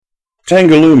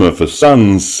Tangalooma for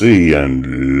sun, sea,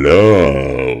 and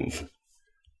love.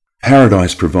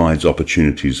 Paradise provides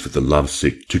opportunities for the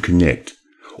lovesick to connect,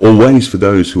 or ways for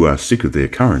those who are sick of their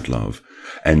current love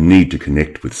and need to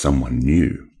connect with someone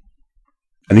new.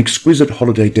 An exquisite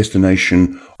holiday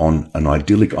destination on an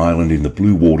idyllic island in the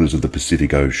blue waters of the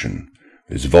Pacific Ocean.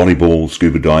 There's volleyball,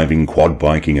 scuba diving, quad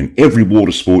biking, and every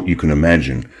water sport you can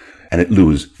imagine, and it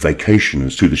lures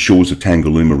vacationers to the shores of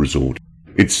Tangalooma Resort.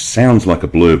 It sounds like a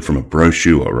blurb from a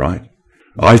brochure, right?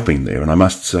 I've been there, and I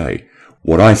must say,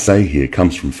 what I say here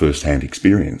comes from first-hand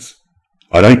experience.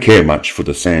 I don't care much for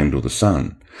the sand or the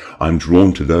sun. I'm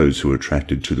drawn to those who are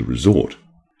attracted to the resort.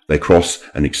 They cross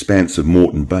an expanse of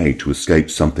Moreton Bay to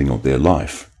escape something of their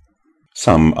life.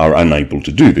 Some are unable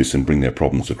to do this and bring their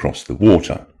problems across the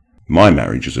water. My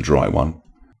marriage is a dry one.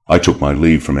 I took my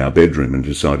leave from our bedroom and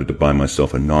decided to buy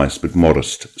myself a nice but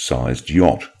modest-sized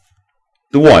yacht.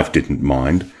 The wife didn't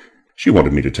mind. She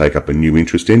wanted me to take up a new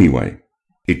interest anyway.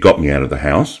 It got me out of the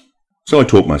house, so I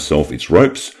taught myself its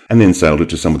ropes and then sailed it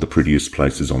to some of the prettiest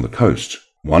places on the coast.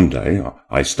 One day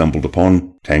I stumbled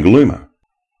upon Tangalooma.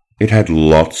 It had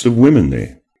lots of women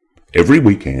there. Every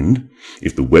weekend,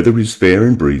 if the weather is fair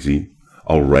and breezy,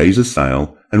 I'll raise a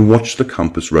sail and watch the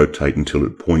compass rotate until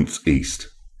it points east.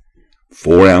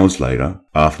 4 hours later,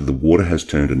 after the water has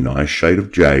turned a nice shade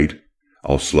of jade,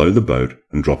 I'll slow the boat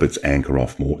and drop its anchor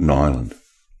off Moreton Island.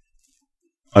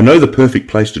 I know the perfect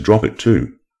place to drop it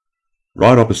too,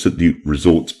 right opposite the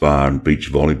resort's bar and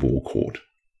beach volleyball court.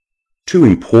 2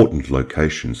 important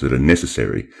locations that are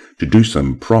necessary to do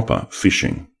some proper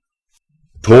fishing.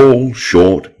 Tall,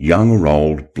 short, young or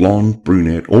old, blonde,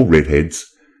 brunette or redheads,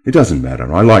 it doesn't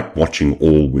matter. I like watching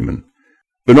all women.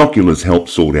 Binoculars help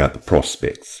sort out the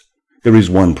prospects. There is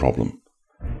one problem.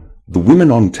 The women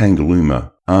on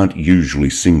Tangalooma aren't usually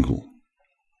single.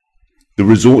 The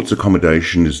resort's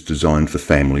accommodation is designed for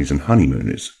families and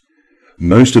honeymooners.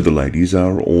 Most of the ladies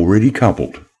are already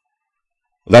coupled.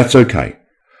 That's okay.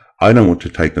 I don't want to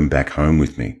take them back home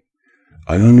with me.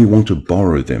 I only want to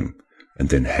borrow them and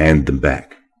then hand them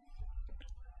back.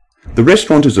 The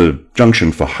restaurant is a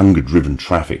junction for hunger-driven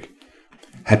traffic.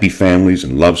 Happy families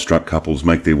and love-struck couples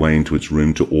make their way into its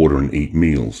room to order and eat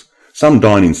meals. Some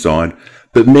dine inside,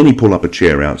 but many pull up a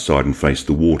chair outside and face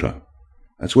the water.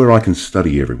 That's where I can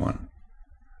study everyone.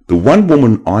 The one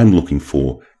woman I'm looking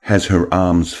for has her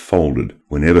arms folded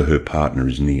whenever her partner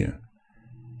is near.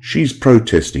 She's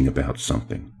protesting about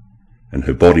something, and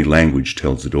her body language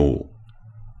tells it all.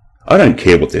 I don't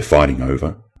care what they're fighting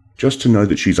over, just to know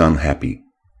that she's unhappy.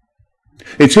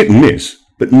 It's hit and miss,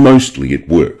 but mostly it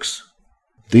works.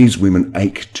 These women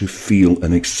ache to feel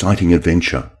an exciting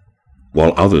adventure,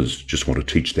 while others just want to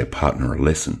teach their partner a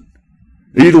lesson.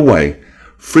 Either way,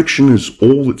 friction is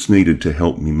all that's needed to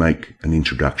help me make an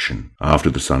introduction after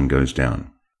the sun goes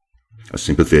down. A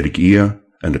sympathetic ear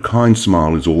and a kind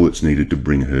smile is all that's needed to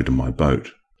bring her to my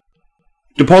boat.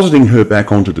 Depositing her back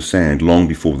onto the sand long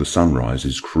before the sunrise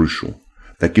is crucial.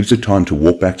 That gives her time to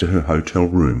walk back to her hotel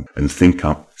room and think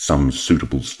up some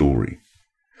suitable story.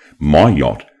 My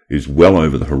yacht is well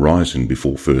over the horizon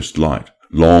before first light,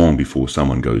 long before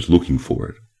someone goes looking for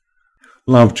it.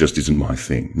 Love just isn't my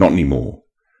thing, not anymore.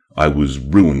 I was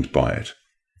ruined by it.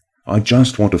 I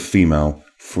just want a female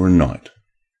for a night.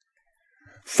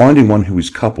 Finding one who is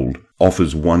coupled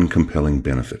offers one compelling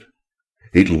benefit.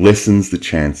 It lessens the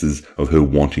chances of her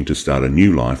wanting to start a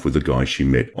new life with a guy she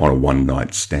met on a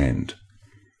one-night stand.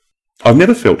 I've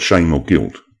never felt shame or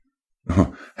guilt.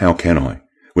 How can I?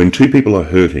 When 2 people are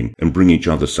hurting and bring each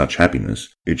other such happiness,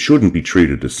 it shouldn't be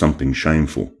treated as something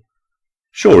shameful.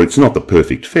 Sure, it's not the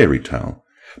perfect fairy tale,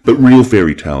 but real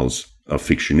fairy tales are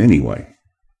fiction anyway.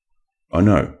 I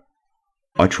know.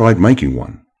 I tried making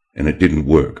one, and it didn't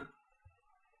work.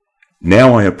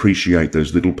 Now I appreciate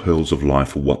those little pearls of life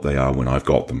for what they are when I've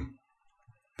got them.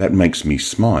 That makes me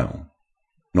smile,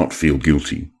 not feel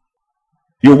guilty.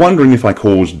 You're wondering if I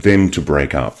caused them to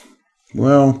break up.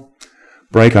 Well,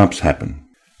 breakups happen.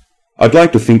 I'd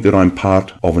like to think that I'm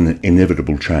part of an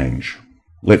inevitable change.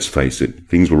 Let's face it,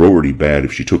 things were already bad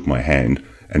if she took my hand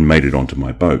and made it onto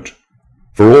my boat.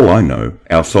 For all I know,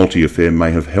 our salty affair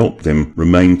may have helped them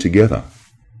remain together.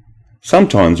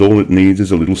 Sometimes all it needs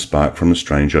is a little spark from a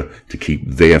stranger to keep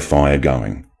their fire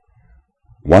going.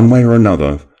 One way or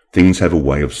another, things have a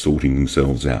way of sorting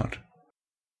themselves out.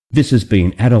 This has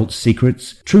been Adult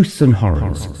Secrets, Truths and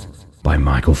Horrors by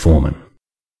Michael Foreman.